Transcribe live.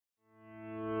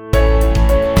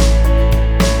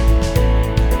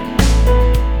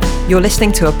You're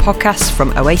listening to a podcast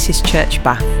from Oasis Church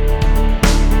Bath.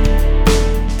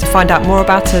 To find out more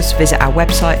about us, visit our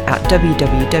website at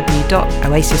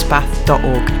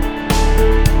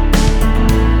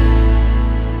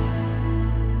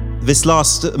www.oasisbath.org. This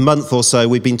last month or so,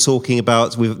 we've been talking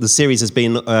about, the series has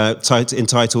been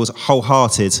entitled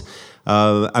Wholehearted.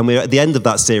 And we're at the end of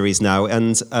that series now,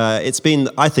 and it's been,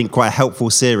 I think, quite a helpful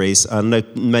series. I know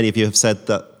many of you have said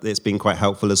that it's been quite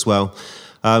helpful as well.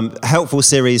 A helpful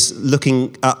series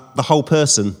looking at the whole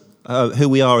person, who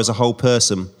we are as a whole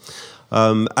person.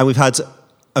 And we've had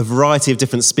a variety of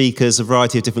different speakers, a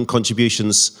variety of different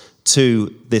contributions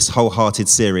to this Wholehearted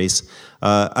series.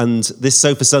 And this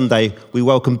Sofa Sunday, we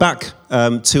welcome back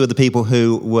two of the people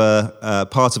who were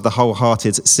part of the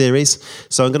Wholehearted series.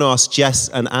 So I'm going to ask Jess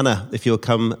and Anna if you'll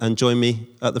come and join me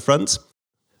at the front.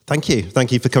 Thank you.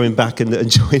 Thank you for coming back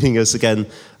and joining us again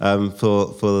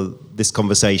for this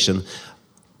conversation.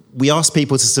 We asked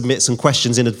people to submit some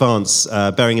questions in advance,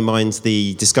 bearing in mind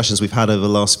the discussions we've had over the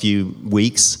last few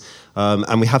weeks.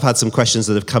 And we have had some questions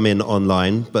that have come in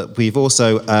online, but we've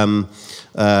also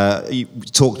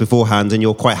talked beforehand, and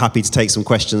you're quite happy to take some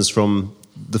questions from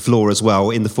the floor as well,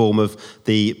 in the form of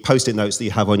the post-it notes that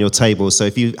you have on your table. So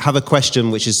if you have a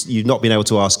question which is you've not been able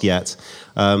to ask yet,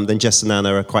 then Jess and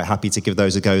Anna are quite happy to give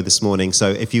those a go this morning.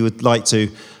 So if you would like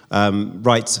to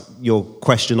write your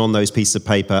question on those pieces of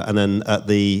paper, and then at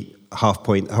the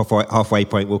halfway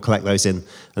point, we'll collect those in. And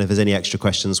if there's any extra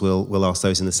questions, we'll ask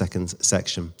those in the second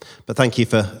section. But thank you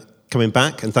for coming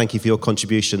back, and thank you for your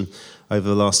contribution over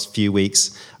the last few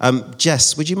weeks.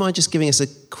 Jess, would you mind just giving us a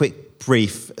quick,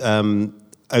 brief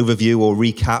overview or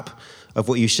recap of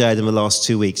what you shared in the last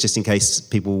 2 weeks, just in case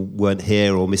people weren't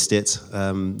here or missed it?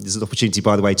 There's an opportunity,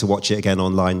 by the way, to watch it again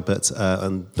online, but just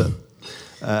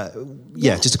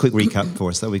a quick recap for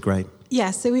us. That would be great.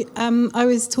 Yeah, so I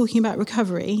was talking about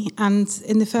recovery, and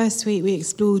in the first week we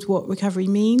explored what recovery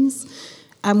means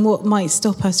and what might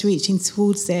stop us reaching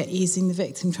towards it using the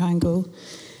victim triangle.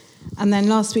 And then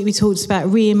last week we talked about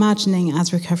reimagining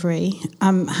as recovery,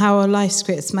 how our life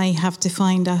scripts may have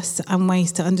defined us and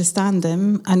ways to understand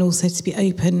them, and also to be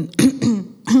open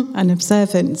and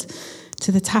observant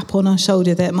to the tap on our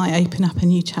shoulder that might open up a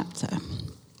new chapter.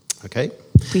 Okay.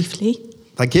 Briefly.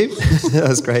 Thank you.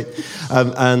 That's great.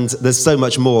 And there's so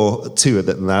much more to it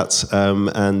than that.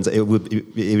 And it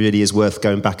really is worth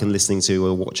going back and listening to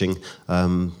or watching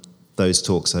those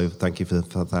talks. So thank you for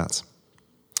that.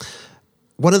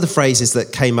 One of the phrases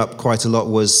that came up quite a lot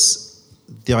was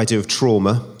the idea of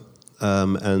trauma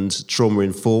and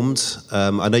trauma-informed.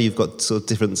 I know you've got sort of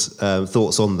different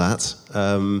thoughts on that.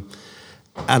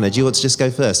 Anna, do you want to just go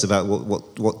first about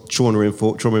what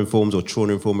trauma-informed or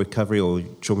trauma-informed recovery or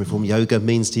trauma-informed yoga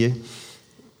means to you?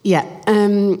 Yeah.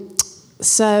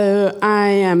 So I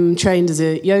am trained as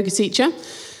a yoga teacher,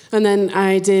 and then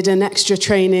I did an extra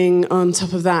training on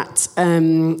top of that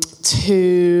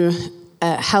to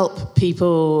help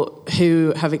people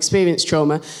who have experienced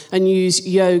trauma and use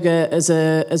yoga as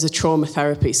a trauma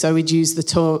therapy. So we'd use the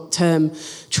term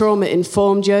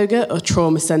trauma-informed yoga or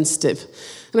trauma-sensitive.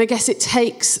 And I guess it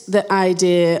takes the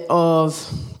idea of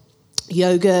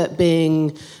yoga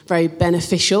being very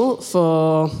beneficial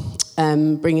for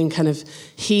bringing kind of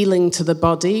healing to the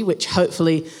body, which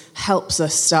hopefully helps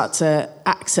us start to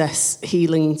access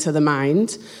healing to the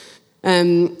mind.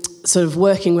 Sort of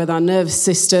working with our nervous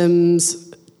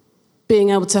systems,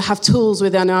 being able to have tools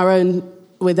within our own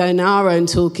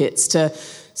toolkits to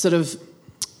sort of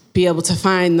be able to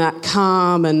find that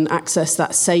calm and access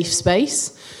that safe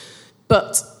space.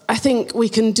 But I think we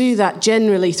can do that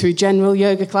generally through general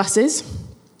yoga classes.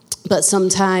 But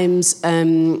sometimes,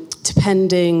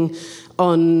 depending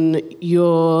on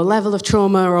your level of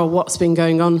trauma or what's been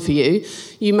going on for you,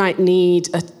 you might need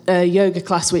a yoga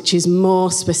class which is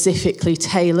more specifically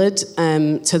tailored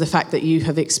to the fact that you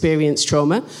have experienced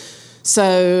trauma.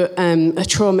 So a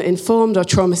trauma-informed or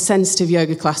trauma-sensitive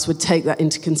yoga class would take that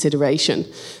into consideration.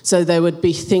 So there would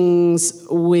be things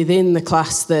within the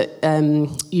class that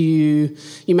you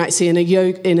might see in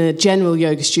a general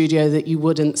yoga studio that you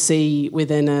wouldn't see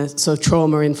within a sort of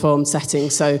trauma-informed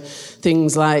setting. So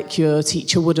things like your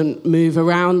teacher wouldn't move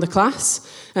around the class.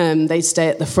 They'd stay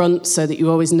at the front so that you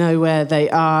always know where they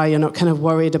are. You're not kind of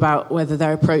worried about whether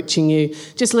they're approaching you.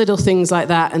 Just little things like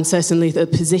that, and certainly the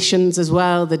positions as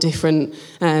well, the different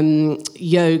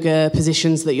yoga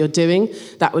positions that you're doing,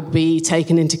 that would be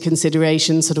taken into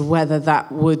consideration, sort of whether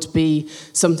that would be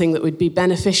something that would be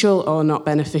beneficial or not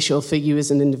beneficial for you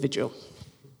as an individual.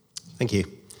 Thank you.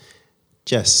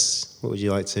 Jess, what would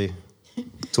you like to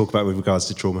talk about with regards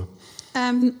to trauma?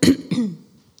 I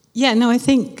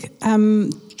think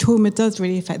trauma does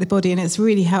really affect the body, and it's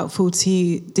really helpful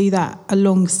to do that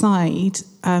alongside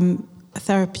a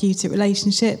therapeutic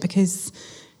relationship, because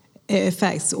it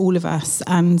affects all of us,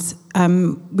 and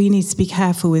we need to be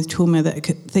careful with trauma,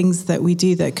 things that we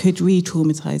do that could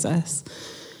re-traumatize us.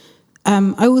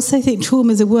 I also think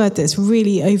trauma is a word that's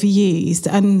really overused,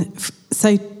 and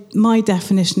so my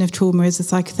definition of trauma as a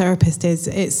psychotherapist is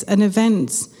it's an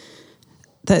event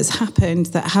that's happened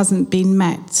that hasn't been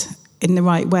met in the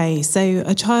right way. So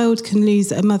a child can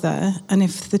lose a mother, and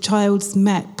if the child's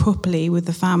met properly with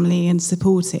the family and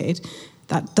supported,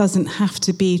 that doesn't have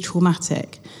to be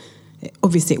traumatic.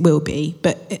 Obviously it will be,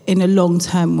 but in a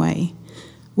long-term way.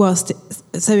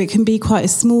 So it can be quite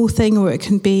a small thing, or it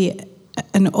can be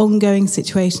an ongoing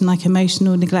situation like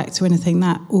emotional neglect or anything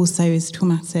that also is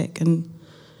traumatic, and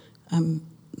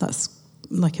that's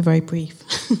like a very brief.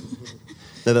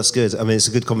 No, that's good. I mean, it's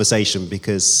a good conversation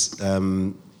because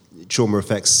trauma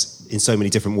affects in so many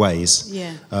different ways.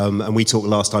 Yeah. And we talked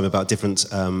last time about different,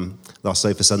 last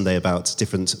Sofa Sunday, about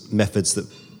different methods that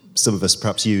some of us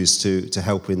perhaps use to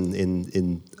help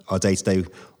in our day-to-day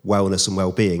wellness and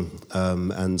well-being.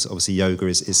 And obviously yoga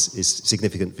is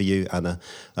significant for you, Anna.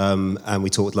 And we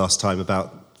talked last time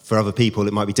about, for other people,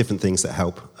 it might be different things that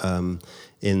help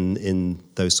in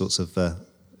those sorts of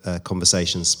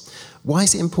conversations. Why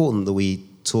is it important that we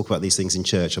talk about these things in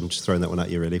church? I'm just throwing that one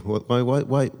at you, really.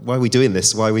 Why are we doing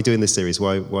this? Why are we doing this series?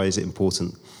 Why is it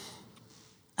important?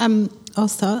 I'll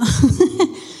start.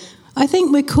 I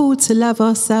think we're called to love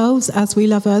ourselves as we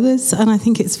love others, and I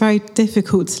think it's very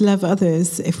difficult to love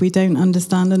others if we don't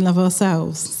understand and love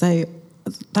ourselves. So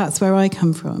that's where I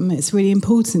come from. It's really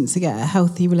important to get a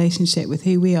healthy relationship with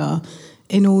who we are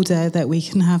in order that we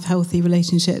can have healthy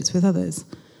relationships with others.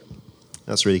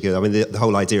 That's really good. I mean, the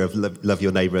whole idea of love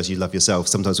your neighbour as you love yourself,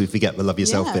 sometimes we forget the love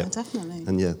yourself bit. Yeah, definitely.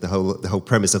 And yeah, the whole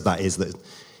premise of that is that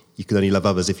you can only love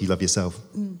others if you love yourself.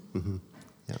 Mm-hmm.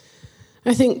 Yeah.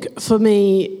 I think for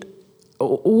me,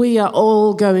 we are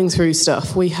all going through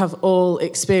stuff. We have all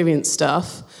experienced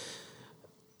stuff.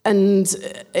 And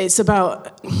it's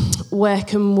about where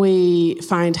can we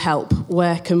find help?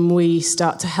 Where can we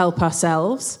start to help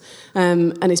ourselves?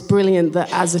 And it's brilliant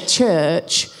that as a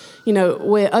church, you know,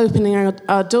 we're opening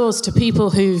our doors to people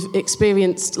who've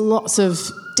experienced lots of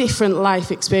different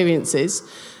life experiences.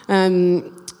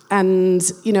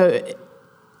 And, you know,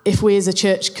 if we as a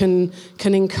church can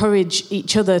encourage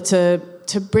each other to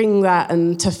bring that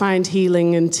and to find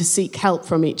healing and to seek help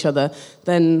from each other,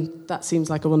 then that seems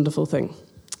like a wonderful thing.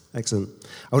 Excellent.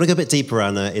 I want to go a bit deeper,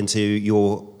 Anna, into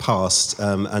your past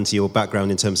and to your background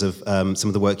in terms of some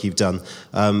of the work you've done.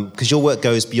 Because your work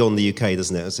goes beyond the UK,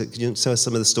 doesn't it? So can you tell us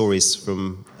some of the stories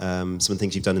from some of the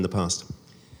things you've done in the past?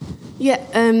 Yeah,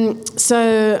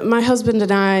 so my husband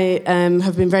and I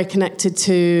have been very connected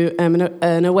to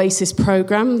an Oasis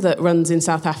programme that runs in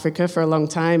South Africa for a long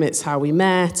time. It's how we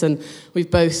met, and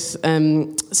we've both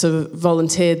sort of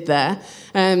volunteered there.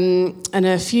 And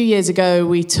a few years ago,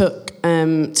 we took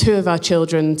 2 of our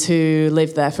children to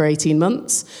live there for 18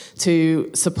 months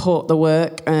to support the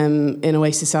work in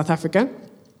Oasis South Africa.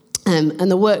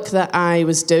 And the work that I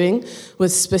was doing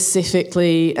was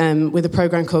specifically with a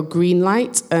program called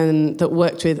Greenlight, and that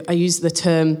worked with, I use the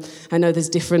term, I know there's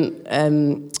different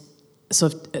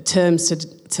sort of terms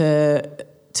to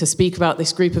speak about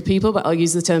this group of people, but I'll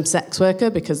use the term sex worker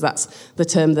because that's the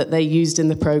term that they used in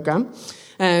the program,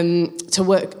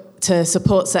 to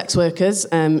support sex workers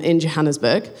in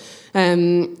Johannesburg.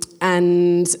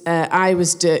 And I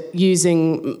was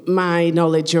using my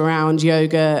knowledge around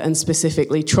yoga and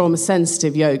specifically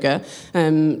trauma-sensitive yoga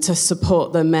to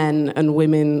support the men and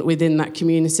women within that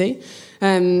community.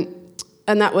 And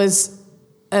that was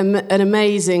an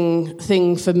amazing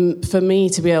thing for me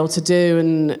to be able to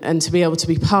do and to be able to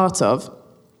be part of.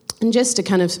 And just to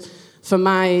kind of, for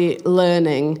my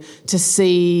learning, to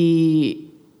see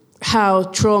how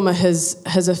trauma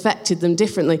has affected them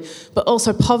differently, but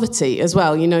also poverty as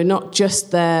well, you know, not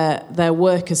just their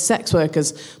work as sex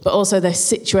workers, but also their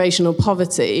situational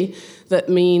poverty. That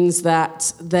means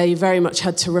that they very much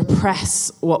had to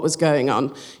repress what was going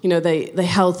on. You know, they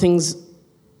held things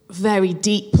very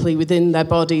deeply within their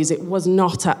bodies. It was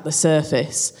not at the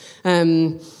surface.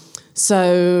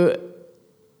 So,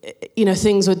 you know,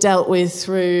 things were dealt with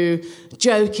through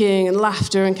joking and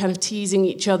laughter and kind of teasing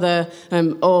each other,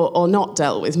 or not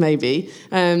dealt with maybe.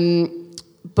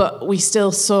 But we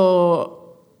still saw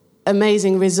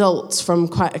amazing results from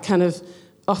quite a kind of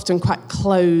often quite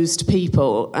closed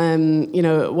people. You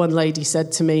know, one lady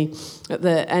said to me at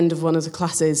the end of one of the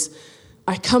classes,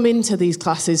 I come into these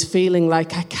classes feeling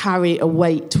like I carry a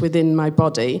weight within my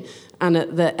body, and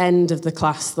at the end of the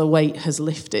class, the weight has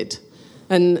lifted.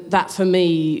 And that for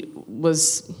me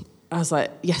I was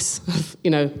like, yes,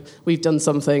 we've done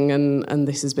something and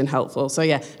this has been helpful. So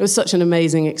yeah, it was such an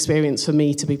amazing experience for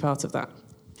me to be part of that.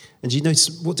 And do you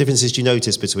notice, what differences do you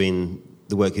notice between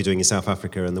the work you're doing in South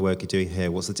Africa and the work you're doing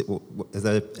here? Are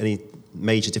there any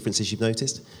major differences you've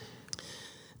noticed?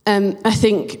 I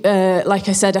think, like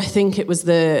I said, I think it was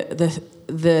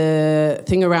the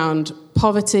thing around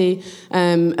poverty,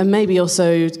 and maybe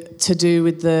also to do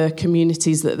with the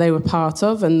communities that they were part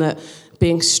of, and that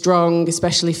being strong,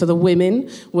 especially for the women,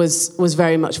 was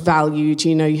very much valued.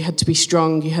 You had to be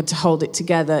strong, you had to hold it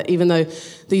together, even though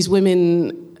these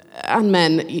women and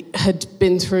men had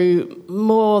been through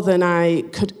more than I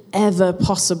could ever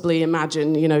possibly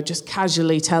imagine, just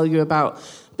casually tell you about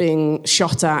being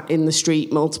shot at in the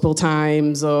street multiple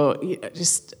times, or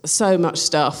just so much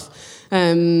stuff.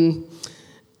 And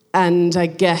I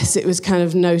guess it was kind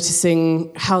of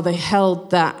noticing how they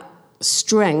held that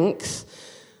strength,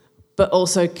 but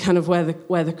also kind of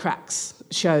where the cracks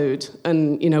showed,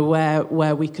 and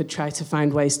where we could try to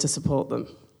find ways to support them.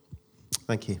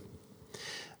 Thank you.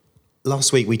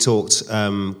 Last week we talked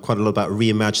quite a lot about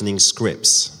reimagining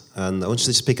scripts. And I want you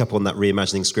to just pick up on that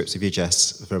reimagining scripts with you,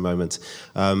 Jess, for a moment.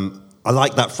 I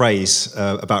like that phrase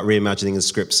about reimagining the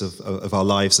scripts of our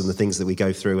lives and the things that we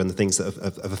go through and the things that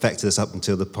have affected us up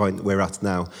until the point we're at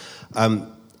now.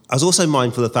 I was also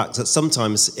mindful of the fact that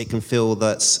sometimes it can feel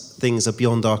that things are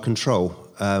beyond our control,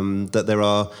 that there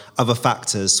are other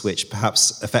factors which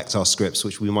perhaps affect our scripts,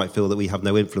 which we might feel that we have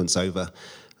no influence over.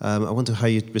 I wonder how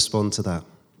you'd respond to that.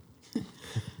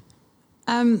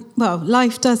 Well,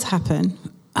 life does happen.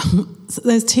 So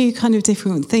there's two kind of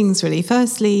different things, really.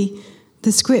 Firstly,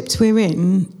 the script we're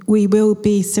in, we will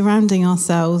be surrounding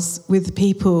ourselves with the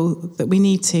people that we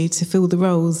need to fill the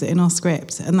roles in our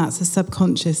script, and that's a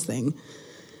subconscious thing.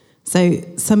 So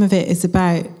some of it is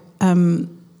about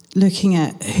looking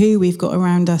at who we've got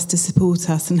around us to support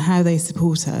us and how they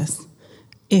support us,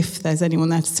 if there's anyone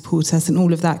there to support us, and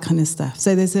all of that kind of stuff.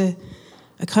 So there's a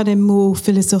kind of more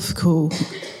philosophical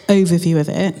overview of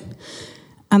it.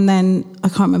 And then I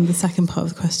can't remember the second part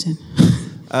of the question.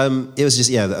 It was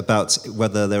just, about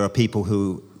whether there are people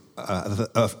who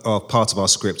are part of our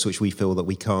script which we feel that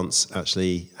we can't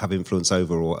actually have influence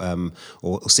over,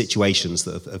 or situations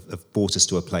that have brought us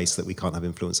to a place that we can't have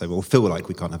influence over, or feel like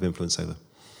we can't have influence over.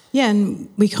 Yeah, and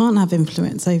we can't have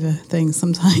influence over things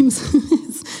sometimes.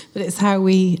 But it's how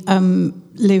we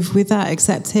live with that,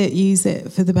 accept it, use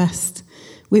it for the best.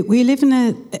 We live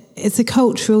it's a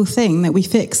cultural thing that we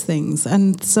fix things,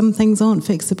 and some things aren't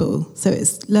fixable. So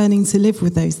it's learning to live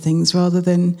with those things rather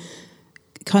than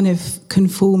kind of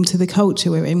conform to the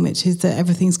culture we're in, which is that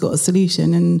everything's got a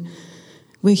solution, and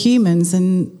we're humans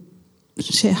and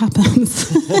shit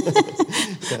happens,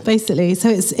 basically. So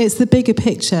it's the bigger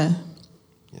picture.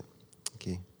 Yeah, thank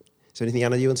you. Is there anything,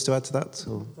 Anna, you wanted to add to that?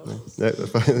 Or, no,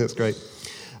 that's fine. That's great.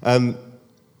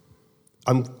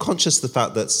 I'm conscious of the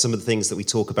fact that some of the things that we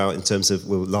talk about in terms of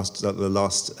the last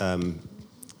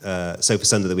Sofa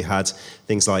Sunday that we had,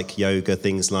 things like yoga,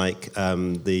 things like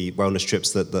the wellness trips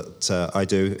that I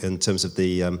do, in terms of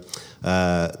the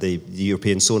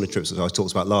European sauna trips that I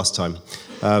talked about last time,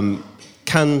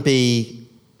 can be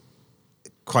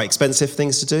quite expensive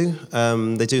things to do.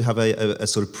 They do have a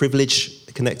sort of privilege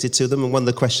connected to them, and one of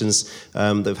the questions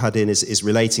that we've had in is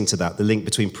relating to that, the link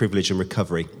between privilege and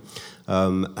recovery.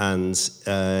 And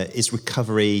is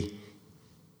recovery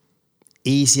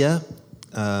easier?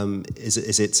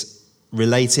 Is it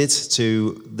related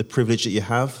to the privilege that you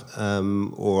have?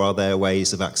 Or are there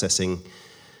ways of accessing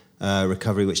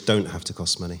recovery which don't have to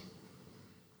cost money?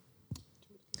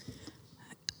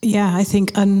 Yeah, I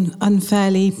think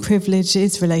unfairly privilege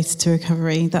is related to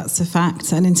recovery. That's a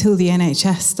fact. And until the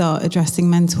NHS start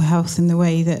addressing mental health in the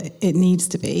way that it needs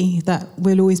to be, that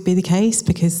will always be the case,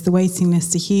 because the waiting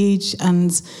lists are huge.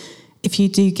 And if you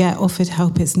do get offered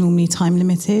help, it's normally time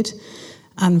limited.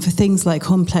 And for things like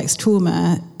complex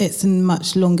trauma, it's a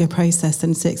much longer process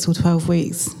than 6 or 12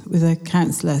 weeks with a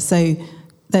counsellor. So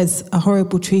there's a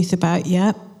horrible truth about,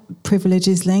 privilege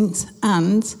is linked.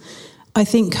 And I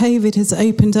think COVID has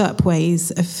opened up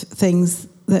ways of things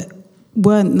that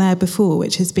weren't there before,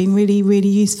 which has been really, really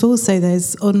useful. So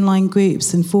there's online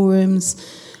groups and forums,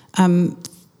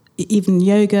 even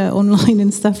yoga online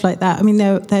and stuff like that. I mean,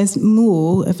 there's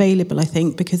more available, I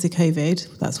think, because of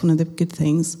COVID. That's one of the good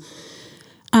things.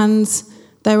 And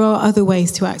there are other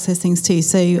ways to access things too.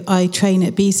 So I train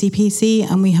at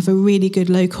BCPC, and we have a really good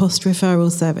low-cost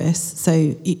referral service.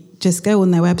 So you just go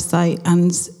on their website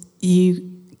and you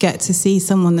get to see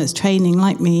someone that's training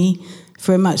like me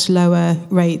for a much lower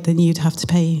rate than you'd have to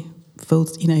pay full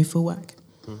work.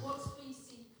 What's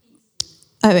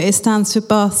BCPC? Oh, it stands for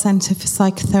Bath Centre for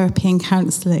Psychotherapy and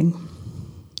Counselling.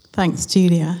 Thanks,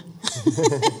 Julia.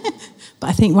 But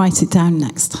I think write it down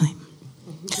next time.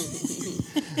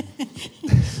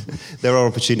 There are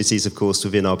opportunities, of course,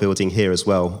 within our building here as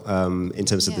well, in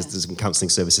terms of the counselling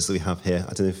services that we have here.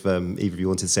 I don't know if either of you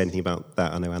wanted to say anything about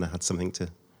that. I know Anna had something to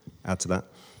add to that.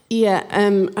 Yeah,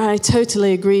 I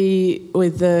totally agree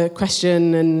with the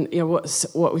question and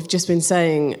what we've just been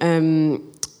saying.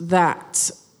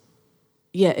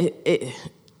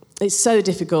 It's so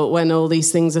difficult when all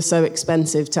these things are so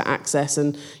expensive to access.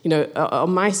 And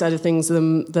on my side of things,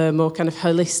 the more kind of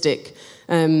holistic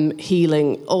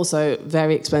healing, also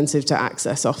very expensive to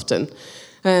access often.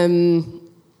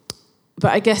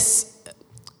 But I guess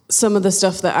some of the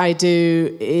stuff that I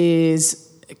do is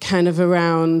kind of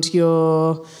around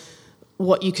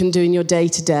what you can do in your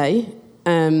day-to-day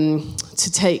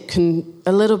to take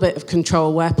a little bit of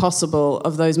control where possible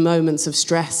of those moments of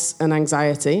stress and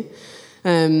anxiety,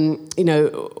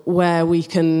 where we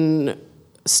can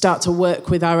start to work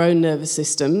with our own nervous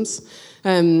systems.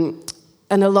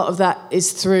 And a lot of that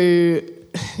is through,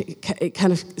 it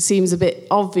kind of seems a bit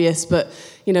obvious, but,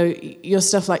 your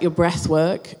stuff like your breath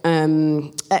work,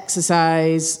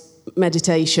 exercise,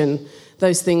 meditation,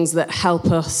 those things that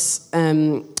help us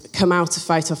come out of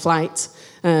fight or flight,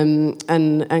 and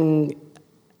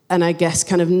I guess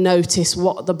kind of notice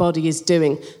what the body is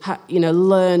doing.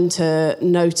 Learn to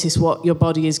notice what your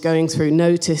body is going through.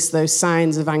 Notice those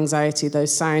signs of anxiety,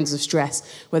 those signs of stress,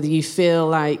 whether you feel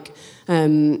like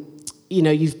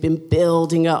you've been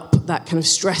building up that kind of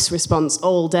stress response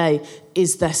all day.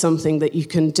 Is there something that you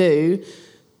can do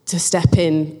to step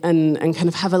in and kind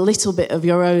of have a little bit of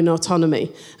your own autonomy?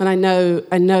 And I know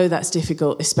that's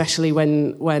difficult, especially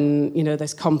when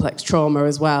there's complex trauma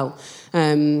as well.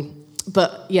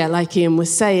 But yeah, like Ian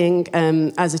was saying,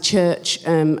 as a church,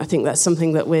 I think that's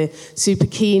something that we're super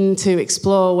keen to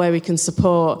explore, where we can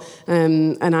support.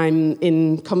 And I'm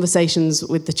in conversations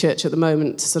with the church at the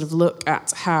moment to sort of look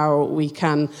at how we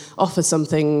can offer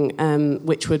something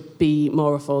which would be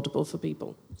more affordable for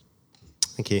people.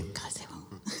 Thank you.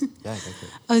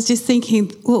 I was just thinking,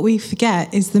 what we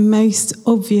forget is the most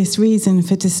obvious reason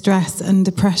for distress and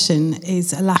depression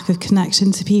is a lack of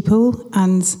connection to people,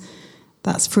 and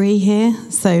that's free here.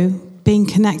 So being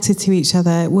connected to each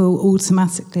other will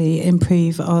automatically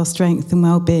improve our strength and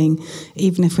well-being,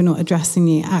 even if we're not addressing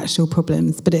the actual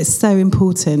problems. But it's so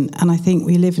important, and I think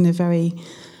we live in a very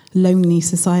lonely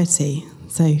society.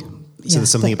 So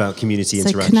there's something about community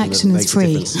interaction. So connection that is makes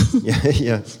free. A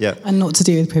difference. Yeah. And not to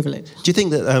do with privilege. Do you think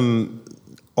that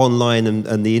online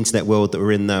and the internet world that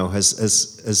we're in now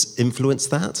has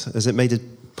influenced that? Has it made a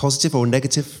positive or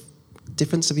negative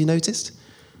difference? Have you noticed?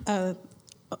 I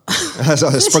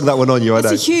sprung that one on you, I know.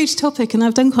 It's a huge topic, and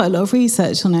I've done quite a lot of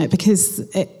research on it because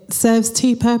it serves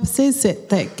two purposes.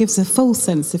 That gives a false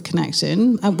sense of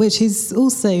connection, which is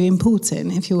also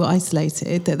important if you're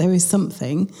isolated, that there is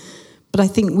something. But I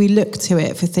think we look to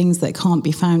it for things that can't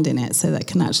be found in it, so that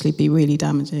can actually be really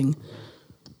damaging.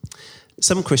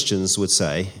 Some Christians would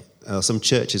say, some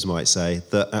churches might say,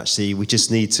 that actually we just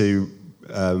need to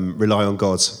rely on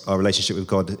God. Our relationship with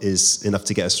God is enough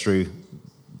to get us through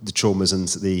the traumas and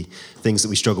the things that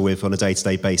we struggle with on a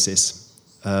day-to-day basis.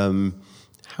 How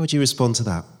would you respond to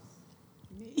that?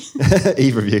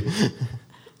 Either of you.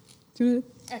 Do you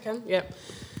I can, yeah.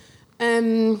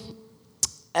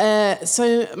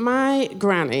 So my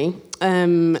granny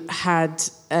had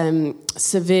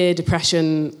severe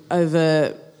depression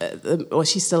over,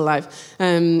 she's still alive,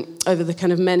 over the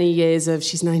kind of many years of,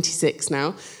 she's 96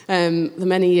 now, the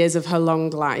many years of her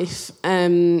long life.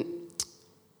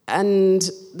 And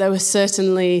there were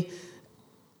certainly,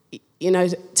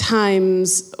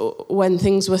 times when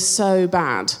things were so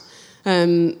bad.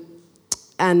 And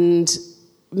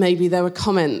maybe there were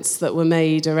comments that were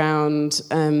made around,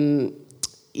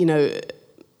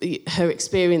 her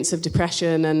experience of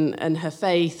depression and her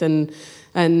faith and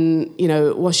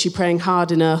was she praying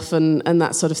hard enough and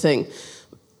that sort of thing.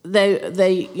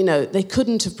 They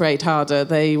couldn't have prayed harder.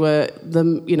 They were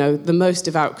the most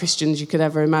devout Christians you could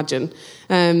ever imagine.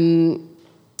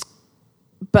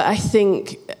 But I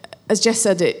think, as Jess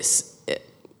said,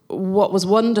 what was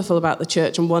wonderful about the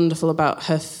church and wonderful about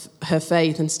her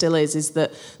faith, and still is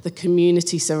that the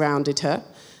community surrounded her,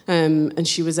 and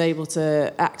she was able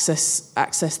to access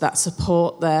that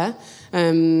support there.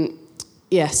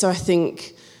 So I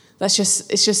think it's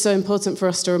just so important for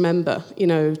us to remember,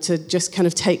 to just kind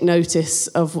of take notice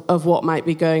of what might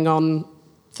be going on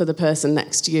for the person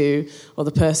next to you or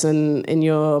the person in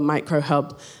your micro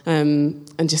hub,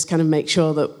 and just kind of make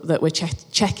sure that we're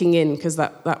checking in, because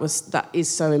that is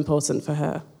so important for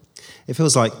her. it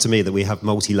feels like to me that we have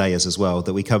multi-layers as well,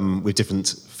 that we come with different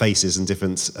faces and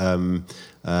different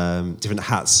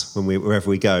hats wherever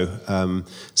we go.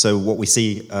 So what we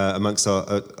see amongst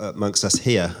us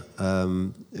here,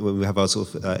 when we have our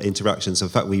sort of interactions, so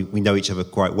in fact we know each other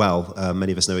quite well,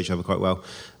 many of us know each other quite well,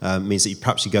 means that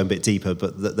perhaps you go a bit deeper,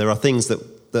 but there are things that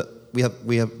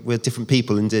we're different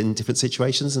people in different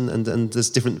situations, and there's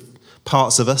different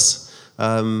parts of us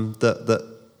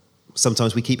that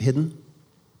sometimes we keep hidden.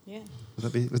 Yeah.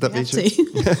 Would that be true?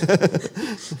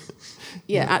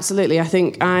 Yeah, absolutely. I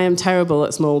think I am terrible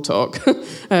at small talk.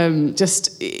 I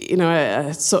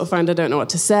sort of find I don't know what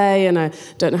to say, and I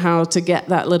don't know how to get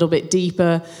that little bit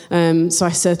deeper. So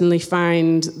I certainly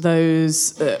find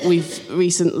those. We've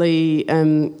recently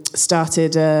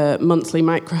started a monthly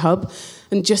micro hub,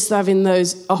 and just having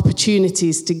those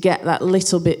opportunities to get that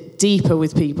little bit deeper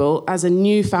with people as a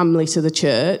new family to the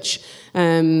church,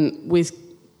 with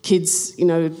kids,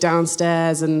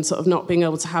 downstairs, and sort of not being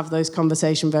able to have those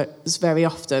conversations very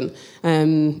often.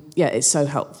 It's so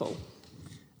helpful.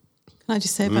 Can I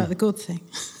just say about the God thing?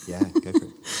 Yeah, go for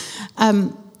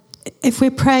it. If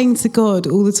we're praying to God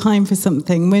all the time for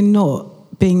something, we're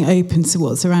not being open to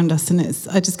what's around us. And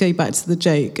I just go back to the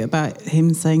joke about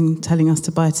him telling us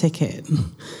to buy a ticket.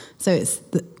 So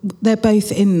they're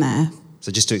both in there.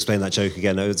 So just to explain that joke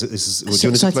again,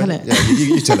 Should I tell it? Yeah,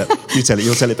 you tell it. You tell it.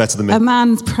 You'll tell it better than me. A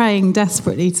man's praying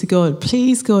desperately to God,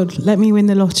 please, God, let me win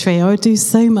the lottery. I would do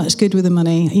so much good with the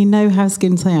money. You know how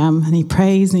skint I am. And he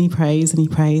prays and he prays and he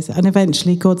prays. And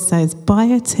eventually God says, buy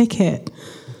a ticket.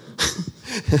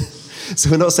 So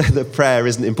we're not saying that prayer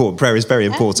isn't important. Prayer is very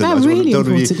important. Don't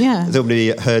want to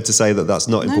be heard to say that that's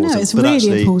not important. No, it's but really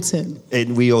actually,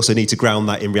 important. We also need to ground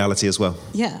that in reality as well.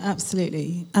 Yeah,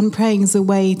 absolutely. And praying is a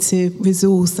way to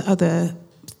resource other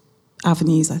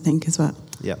avenues, I think, as well.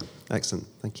 Yeah, excellent.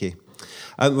 Thank you.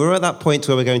 We're at that point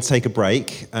where we're going to take a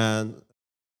break. And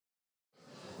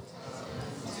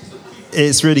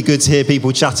it's really good to hear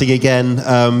people chatting again,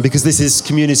 because this is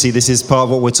community. This is part of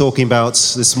what we're talking about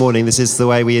this morning. This is the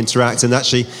way we interact. And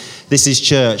actually, this is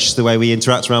church, the way we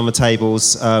interact around the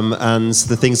tables, and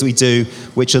the things that we do,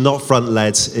 which are not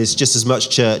front-led, is just as much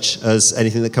church as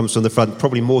anything that comes from the front.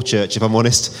 Probably more church, if I'm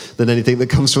honest, than anything that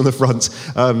comes from the front.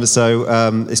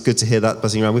 So it's good to hear that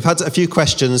buzzing around. We've had a few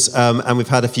questions, and we've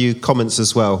had a few comments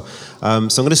as well. So I'm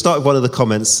going to start with one of the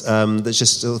comments that's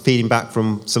just feeding back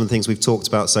from some of the things we've talked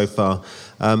about so far.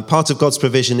 Part of God's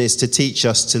provision is to teach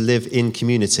us to live in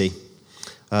community.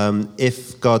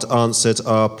 If God answered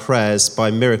our prayers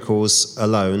by miracles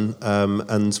alone,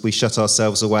 and we shut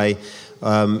ourselves away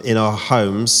in our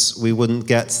homes, we wouldn't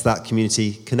get that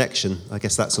community connection. I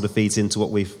guess that sort of feeds into what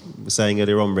we were saying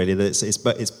earlier on, really, that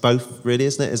it's both, really,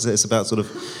 isn't it? It's about sort of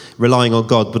relying on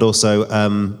God, but also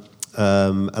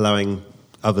allowing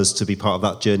others to be part of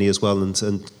that journey as well,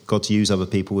 and God to use other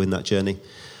people in that journey.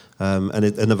 And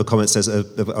another comment says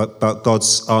about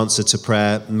God's answer to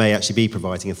prayer may actually be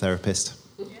providing a therapist.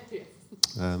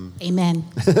 Amen.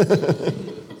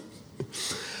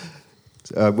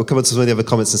 We'll come on to some of the other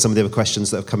comments and some of the other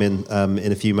questions that have come in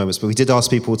a few moments. But we did ask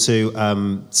people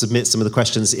to submit some of the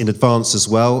questions in advance as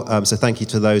well. So thank you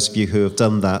to those of you who have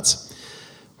done that.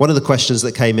 One of the questions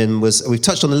that came in was, we've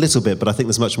touched on a little bit, but I think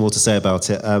there's much more to say about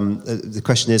it. The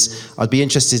question is, I'd be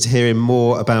interested to hear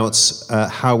more about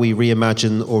how we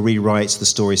reimagine or rewrite the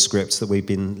story script that we've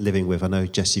been living with. I know,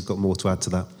 Jess, you've got more to add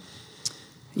to that.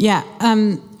 Yeah,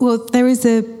 well, there is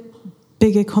a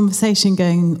bigger conversation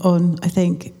going on, I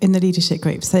think, in the leadership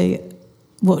group. So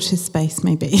watch this space,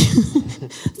 maybe.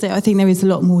 So I think there is a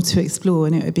lot more to explore,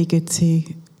 and it would be good to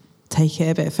take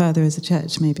it a bit further as a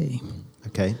church, maybe.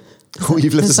 Okay. Oh,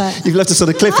 you've left us on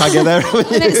a cliffhanger there.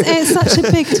 It's such a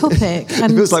big topic.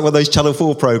 And it feels like one of those Channel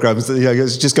 4 programmes that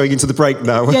it's just going into the break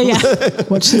now. Yeah.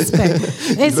 Watch this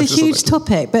space. It's a huge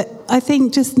topic, but I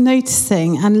think just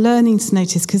noticing and learning to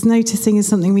notice, because noticing is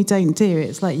something we don't do.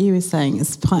 It's like you were saying,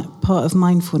 it's part of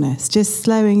mindfulness. Just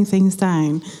slowing things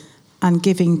down and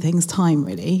giving things time,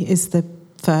 really, is the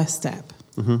first step.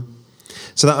 Mm-hmm.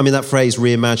 So that phrase,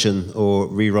 reimagine, or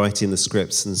rewriting the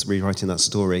scripts and rewriting that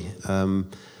story,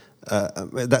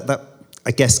 that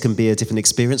I guess can be a different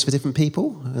experience for different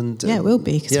people, and it will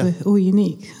be, because we're all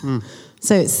unique.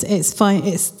 So it's fine.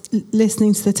 It's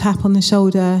listening to the tap on the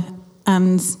shoulder,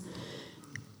 and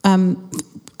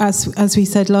as we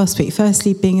said last week,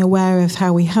 firstly being aware of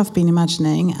how we have been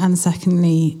imagining, and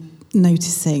secondly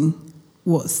noticing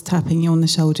what's tapping you on the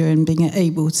shoulder and being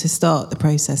able to start the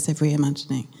process of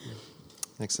reimagining.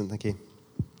 Excellent, thank you.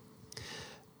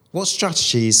 What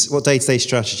day-to-day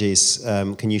strategies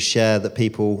can you share that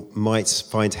people might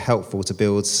find helpful to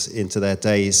build into their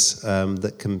days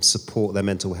that can support their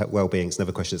mental well-being? It's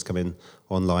another question that's come in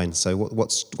online. So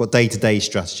what day-to-day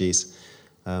strategies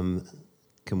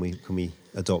can we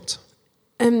adopt?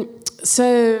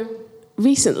 So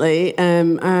recently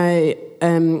I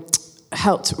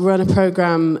helped run a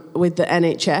programme with the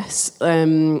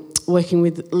NHS, working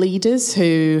with leaders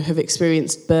who have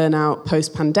experienced burnout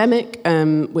post-pandemic,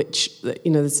 which,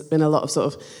 there's been a lot of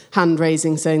sort of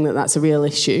hand-raising saying that that's a real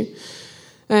issue.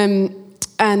 And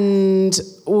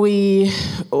we're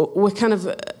kind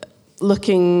of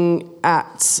looking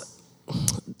at,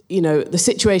 the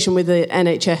situation with the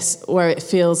NHS where it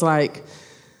feels like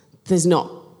there's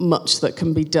not much that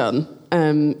can be done.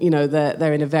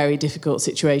 They're in a very difficult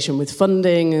situation with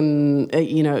funding and,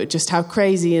 just how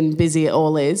crazy and busy it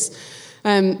all is.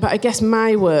 But I guess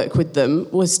my work with them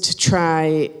was to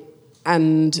try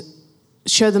and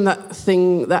show them that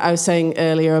thing that I was saying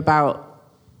earlier about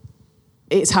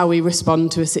it's how we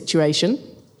respond to a situation.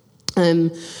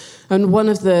 And one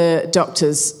of the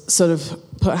doctors sort of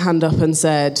put a hand up and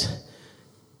said,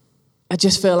 I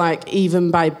just feel like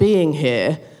even by being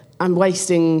here, I'm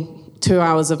wasting 2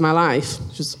 hours of my life,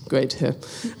 which is great to hear.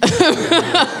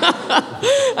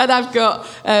 And I've got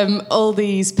all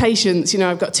these patients,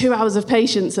 I've got 2 hours of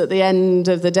patients at the end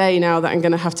of the day now that I'm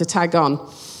going to have to tag on.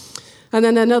 And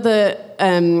then another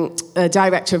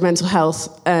director of mental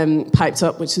health piped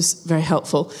up, which was very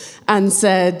helpful, and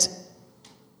said,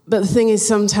 but the thing is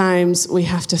sometimes we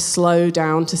have to slow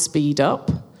down to speed up.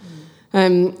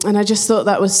 And I just thought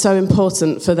that was so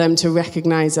important for them to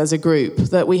recognise as a group,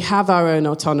 that we have our own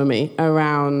autonomy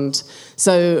around.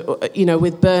 So,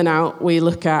 with burnout, we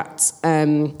look at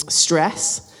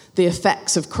stress, the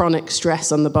effects of chronic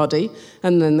stress on the body,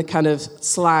 and then the kind of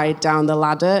slide down the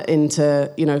ladder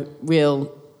into,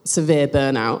 real severe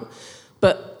burnout.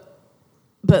 But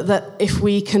that if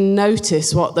we can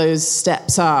notice what those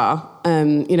steps are,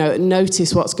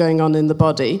 notice what's going on in the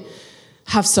body,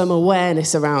 have some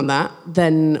awareness around that,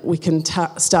 then we can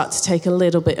start to take a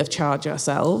little bit of charge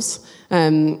ourselves.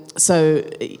 So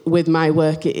with my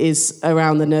work, it is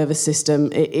around the nervous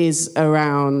system. It is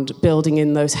around building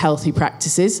in those healthy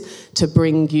practices to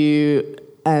bring you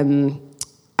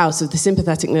out of the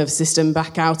sympathetic nervous system,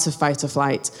 back out of fight or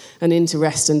flight, and into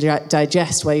rest and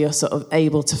digest, where you're sort of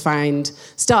able to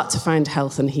start to find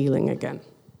health and healing again.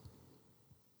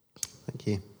 Thank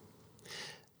you.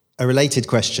 A related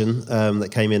question that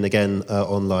came in again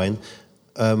online.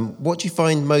 What do you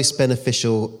find most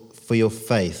beneficial for your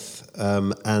faith?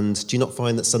 And do you not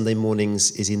find that Sunday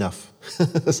mornings is enough?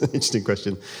 That's an interesting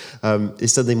question.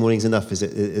 Is Sunday mornings enough? Is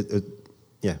it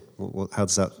how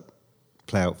does that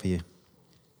play out for you?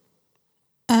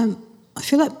 I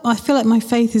feel like my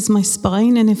faith is my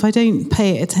spine, and if I don't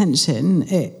pay it attention,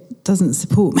 it doesn't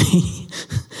support me.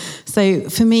 So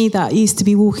for me, that used to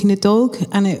be walking a dog,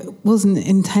 and it wasn't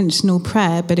intentional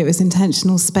prayer, but it was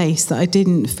intentional space that I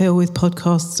didn't fill with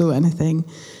podcasts or anything.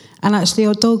 And actually,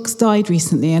 our dogs died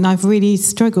recently, and I've really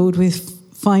struggled with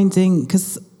finding,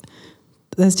 because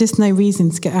there's just no reason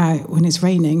to get out when it's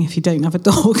raining if you don't have a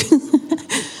dog.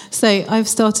 So I've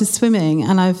started swimming,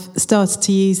 and I've started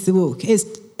to use the walk.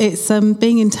 It's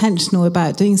being intentional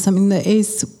about doing something that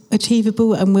is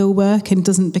achievable and will work and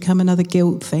doesn't become another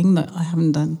guilt thing that I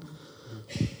haven't done.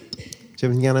 Do you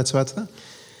have anything, Anna, to add to that?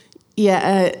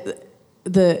 Yeah,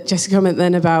 just a comment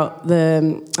then about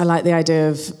I like the idea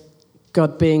of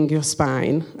God being your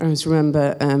spine. I always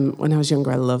remember when I was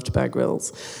younger, I loved Bear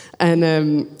Grylls.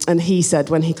 And he said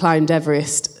when he climbed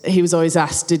Everest, he was always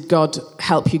asked, did God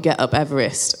help you get up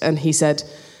Everest? And he said,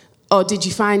 oh, did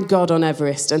you find God on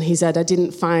Everest? And he said, I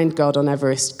didn't find God on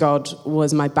Everest. God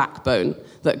was my backbone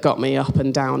that got me up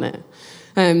and down it.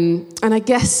 And I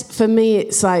guess for me,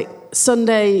 it's like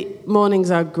Sunday mornings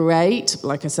are great.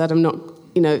 Like I said, I'm not,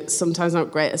 sometimes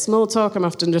not great at small talk. I'm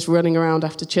often just running around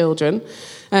after children.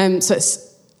 So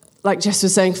it's, like Jess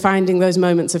was saying, finding those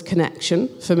moments of connection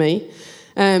for me.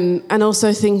 And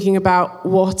also thinking about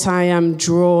what I am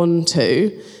drawn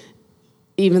to,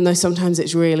 even though sometimes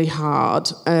it's really hard.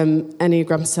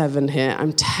 Enneagram 7 here,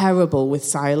 I'm terrible with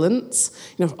silence.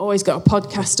 I've always got a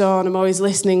podcast on, I'm always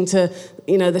listening to,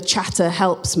 the chatter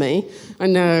helps me. I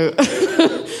know.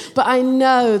 But I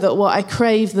know that what I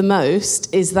crave the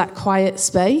most is that quiet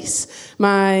space.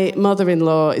 My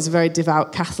mother-in-law is a very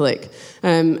devout Catholic,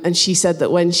 and she said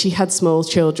that when she had small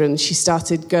children, she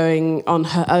started going on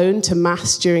her own to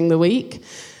Mass during the week.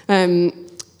 I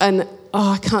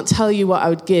can't tell you what I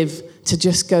would give to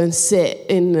just go and sit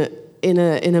in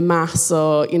a Mass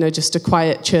or, just a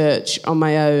quiet church on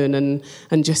my own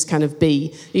and just kind of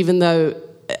be, even though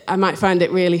I might find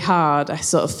it really hard, I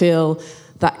sort of feel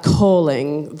that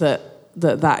calling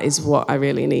that is what I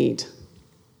really need.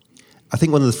 I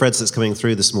think one of the threads that's coming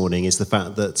through this morning is the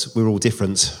fact that we're all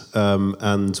different,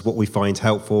 and what we find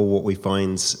helpful, what we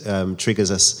find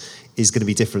triggers us, is going to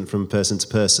be different from person to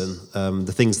person.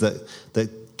 The things that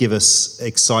give us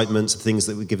excitement, the things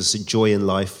that would give us joy in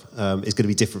life, is going to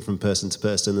be different from person to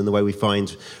person, and the way we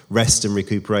find rest and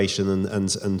recuperation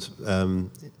and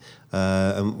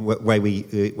where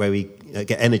we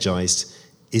get energized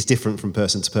is different from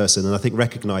person to person. And I think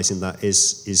recognizing that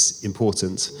is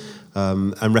important,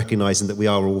 and recognizing that we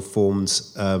are all formed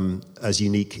as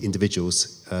unique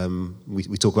individuals.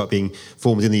 We talk about being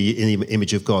formed in the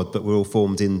image of God, but we're all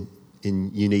formed in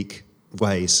unique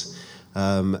ways,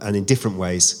 and in different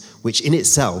ways, which in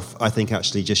itself, I think,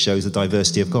 actually just shows the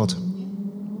diversity of God,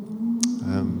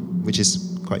 which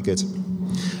is quite good.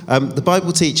 The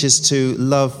Bible teaches to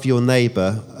love your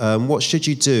neighbour. What should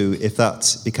you do if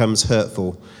that becomes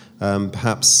hurtful?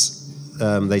 Perhaps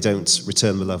they don't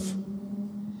return the love.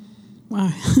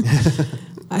 Wow.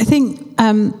 I think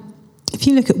if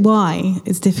you look at why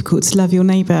it's difficult to love your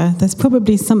neighbour, there's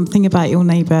probably something about your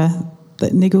neighbour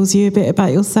that niggles you a bit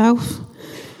about yourself.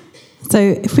 So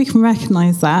if we can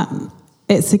recognise that,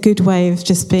 it's a good way of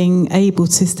just being able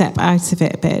to step out of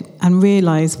it a bit and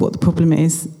realise what the problem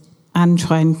is and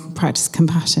try and practice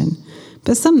compassion.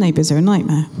 But some neighbours are a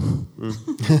nightmare.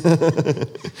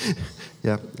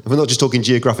 Yeah, we're not just talking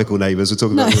geographical neighbours, we're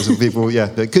talking about some people,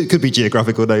 that could be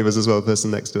geographical neighbours as well, the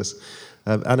person next to us.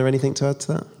 Anna, anything to add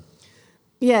to that?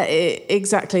 Yeah,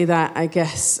 exactly that, I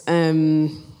guess.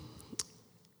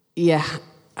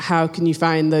 How can you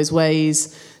find those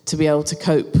ways to be able to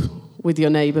cope with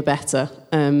your neighbour better?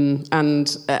 And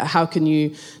how can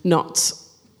it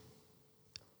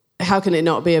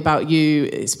not be about you?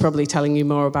 It's probably telling you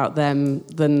more about them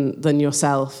than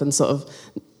yourself, and sort of,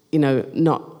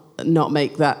 not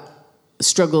make that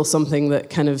struggle something that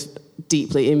kind of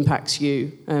deeply impacts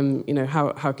you.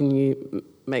 How can you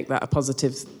make that a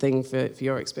positive thing for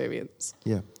your experience?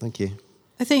 Yeah, thank you.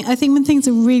 I think when things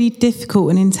are really difficult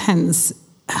and intense,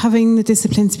 having the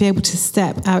discipline to be able to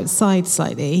step outside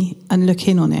slightly and look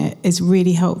in on it is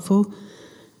really helpful,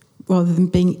 rather than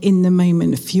being in the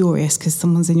moment furious because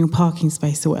someone's in your parking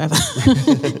space or whatever.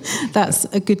 That's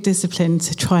a good discipline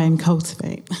to try and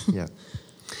cultivate. Yeah.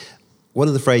 One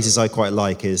of the phrases I quite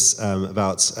like is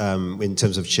about, in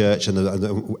terms of church and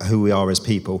who we are as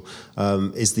people,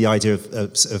 is the idea of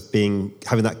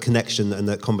having that connection and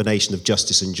that combination of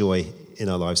justice and joy in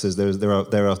our lives.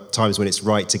 There are times when it's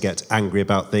right to get angry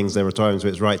about things. There are times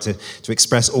when it's right to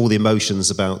express all the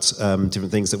emotions about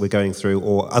different things that we're going through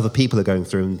or other people are going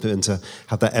through, and to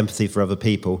have that empathy for other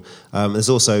people. There's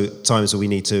also times where we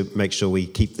need to make sure we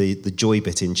keep the joy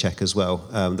bit in check as well,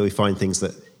 that we find things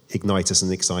that ignite us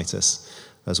and excite us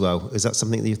as well. Is that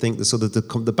something that you think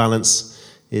the balance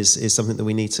is something that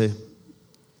we need to?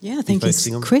 Yeah, I think it's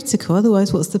critical.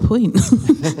 Otherwise, what's the point?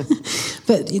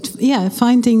 But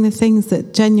finding the things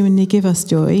that genuinely give us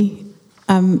joy,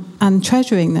 and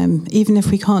treasuring them, even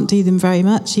if we can't do them very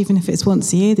much, even if it's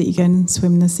once a year that you go and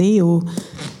swim in the sea, or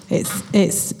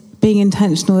it's being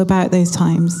intentional about those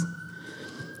times.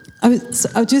 I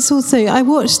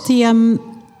watched the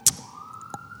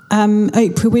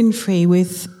Oprah Winfrey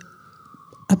with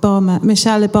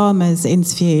Michelle Obama's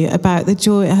interview about the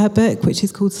joy, her book, which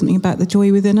is called something about the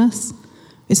joy within us.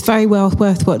 It's very well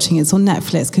worth watching. It's on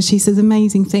Netflix because she says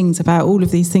amazing things about all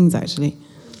of these things, actually.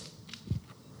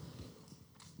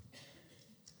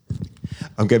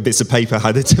 I'm getting bits of paper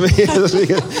handed to me as we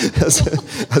go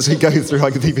through.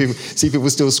 I can see people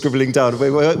still scribbling down. We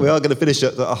are going to finish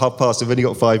at past. We've only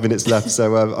got 5 minutes left,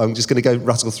 so I'm just going to go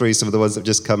rattle through some of the ones that have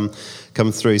just come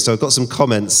through. So I've got some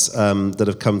comments that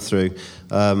have come through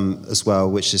as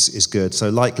well, which is good. So,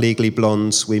 like Legally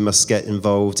Blonde, we must get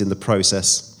involved in the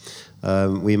process.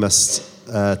 We must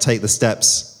take the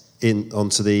steps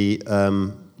onto the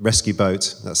rescue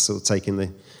boat. That's sort of taking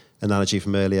the analogy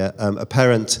from earlier. A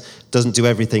parent doesn't do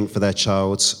everything for their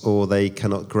child, or they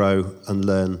cannot grow and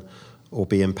learn or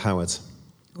be empowered.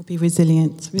 Or be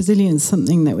resilient. Resilience is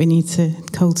something that we need to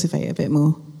cultivate a bit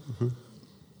more. Mm-hmm.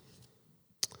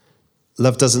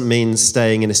 Love doesn't mean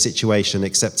staying in a situation,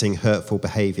 accepting hurtful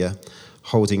behaviour.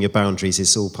 Holding your boundaries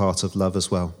is all part of love as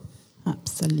well.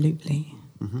 Absolutely.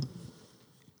 Mm-hmm.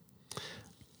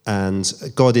 And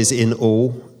God is in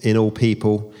all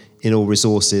people, in all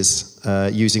resources.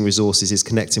 Using resources is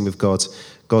connecting with God.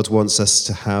 God wants us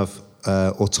to have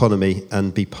autonomy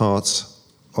and be part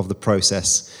of the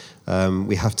process.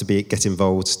 We have to get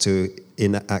involved to,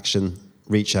 in action,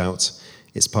 reach out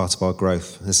it's part of our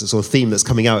growth. There's a sort of theme that's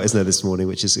coming out, isn't there, this morning,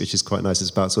 which is quite nice. It's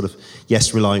about sort of,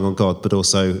 yes, relying on God, but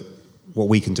also what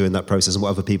we can do in that process and what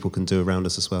other people can do around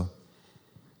us as well.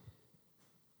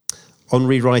 On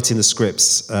rewriting the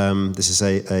scripts, this is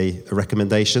a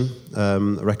recommendation. I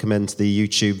recommend the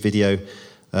YouTube video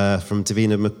from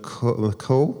Davina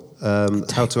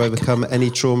McCall, How to Overcome Any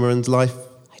Trauma in Life.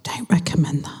 I don't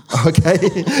recommend that. Okay,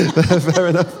 fair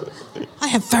enough. I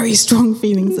have very strong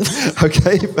feelings about it.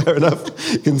 Okay, fair enough.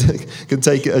 Can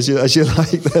take it as you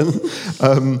like then.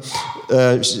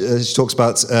 She talks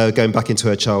about going back into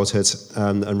her childhood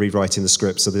and rewriting the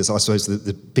script. So there's, I suppose,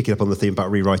 the picking up on the theme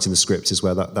about rewriting the script is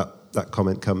where that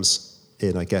comment comes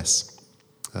in, I guess.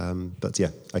 But yeah,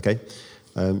 okay.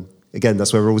 Again,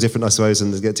 that's where we're all different, I suppose,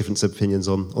 and get different opinions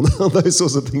on those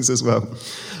sorts of things as well.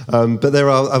 But there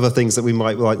are other things that we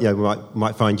might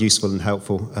find useful and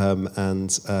helpful,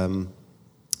 and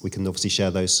we can obviously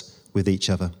share those with each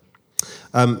other.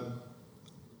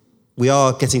 We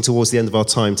are getting towards the end of our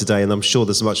time today, and I'm sure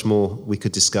there's much more we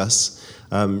could discuss.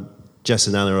 Jess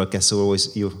and Anna, I guess,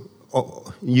 you're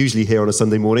usually here on a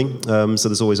Sunday morning, so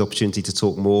there's always opportunity to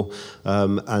talk more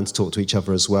and to talk to each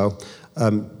other as well.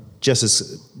 Jess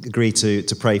has agreed to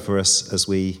pray for us as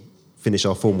we finish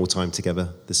our formal time together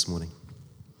this morning.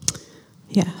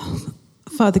 Yeah.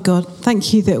 Father God,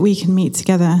 thank you that we can meet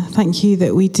together. Thank you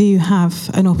that we do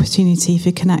have an opportunity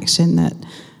for connection that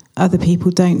other people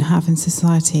don't have in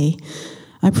society.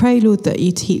 I pray, Lord, that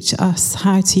you teach us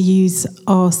how to use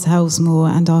ourselves more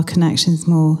and our connections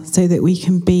more so that we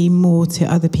can be more to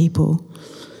other people.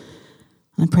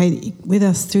 And I pray that you're with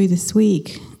us through this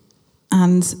week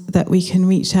and that we can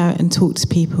reach out and talk to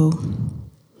people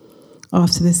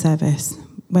after the service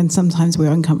when sometimes we're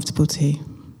uncomfortable too.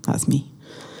 That's me.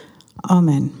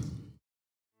 Amen.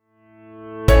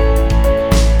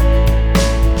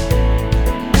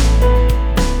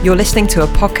 You're listening to a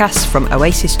podcast from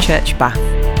Oasis Church Bath.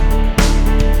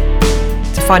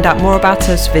 To find out more about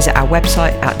us, visit our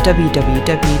website at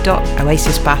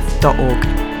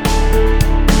www.oasisbath.org.